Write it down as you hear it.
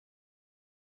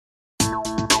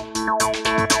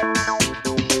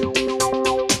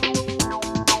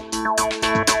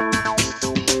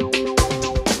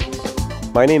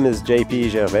My name is J.P.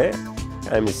 Gervais.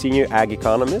 I'm a Senior Ag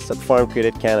Economist at Farm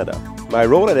Credit Canada. My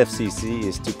role at FCC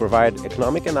is to provide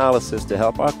economic analysis to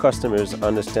help our customers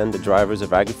understand the drivers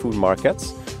of agri-food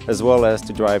markets, as well as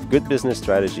to drive good business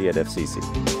strategy at FCC.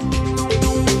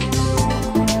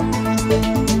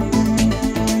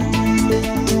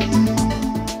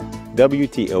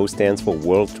 WTO stands for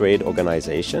World Trade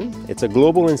Organization. It's a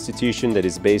global institution that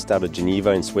is based out of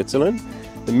Geneva in Switzerland.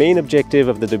 The main objective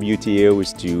of the WTO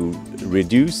is to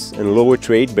reduce and lower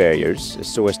trade barriers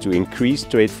so as to increase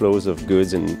trade flows of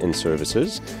goods and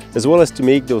services, as well as to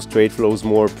make those trade flows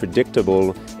more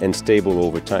predictable and stable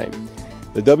over time.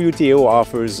 The WTO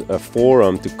offers a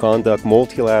forum to conduct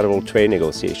multilateral trade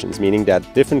negotiations, meaning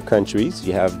that different countries,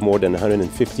 you have more than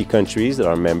 150 countries that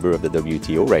are a member of the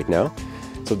WTO right now.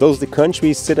 So the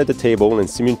countries sit at the table and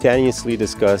simultaneously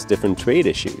discuss different trade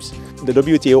issues. The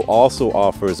WTO also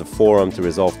offers a forum to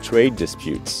resolve trade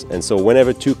disputes. And so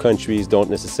whenever two countries don't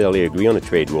necessarily agree on a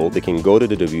trade rule, they can go to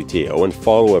the WTO and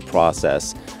follow a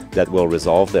process that will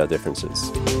resolve their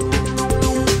differences.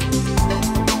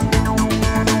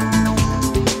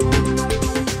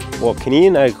 Well,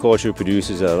 Canadian agriculture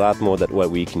produces a lot more than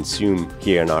what we consume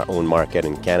here in our own market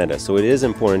in Canada. So it is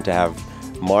important to have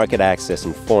market access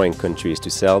in foreign countries to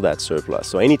sell that surplus.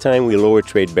 So anytime we lower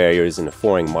trade barriers in a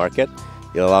foreign market,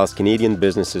 it allows Canadian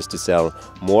businesses to sell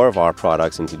more of our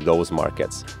products into those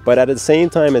markets. But at the same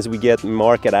time as we get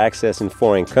market access in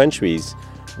foreign countries,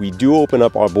 we do open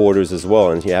up our borders as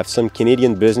well. And you have some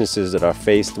Canadian businesses that are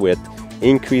faced with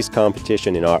increased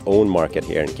competition in our own market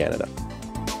here in Canada.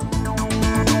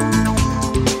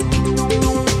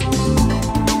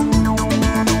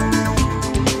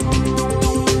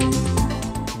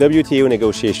 WTO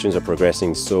negotiations are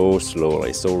progressing so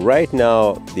slowly. So right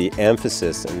now, the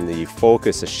emphasis and the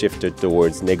focus has shifted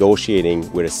towards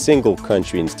negotiating with a single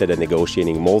country instead of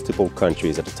negotiating multiple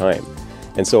countries at a time.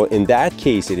 And so in that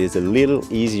case, it is a little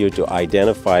easier to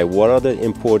identify what are the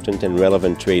important and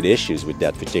relevant trade issues with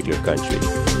that particular country.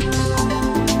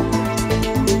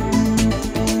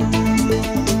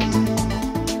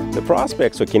 The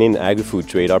prospects for Canadian agri-food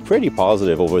trade are pretty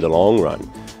positive over the long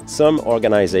run. Some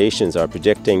organizations are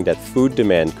projecting that food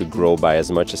demand could grow by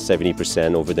as much as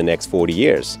 70% over the next 40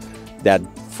 years. That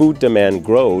food demand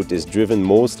growth is driven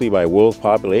mostly by world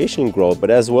population growth, but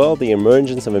as well the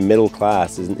emergence of a middle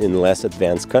class in less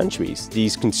advanced countries.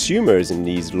 These consumers in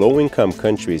these low-income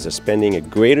countries are spending a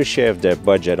greater share of their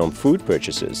budget on food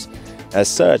purchases. As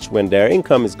such, when their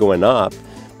income is going up,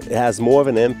 it has more of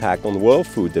an impact on world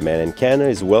food demand, and Canada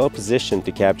is well positioned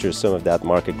to capture some of that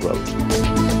market growth.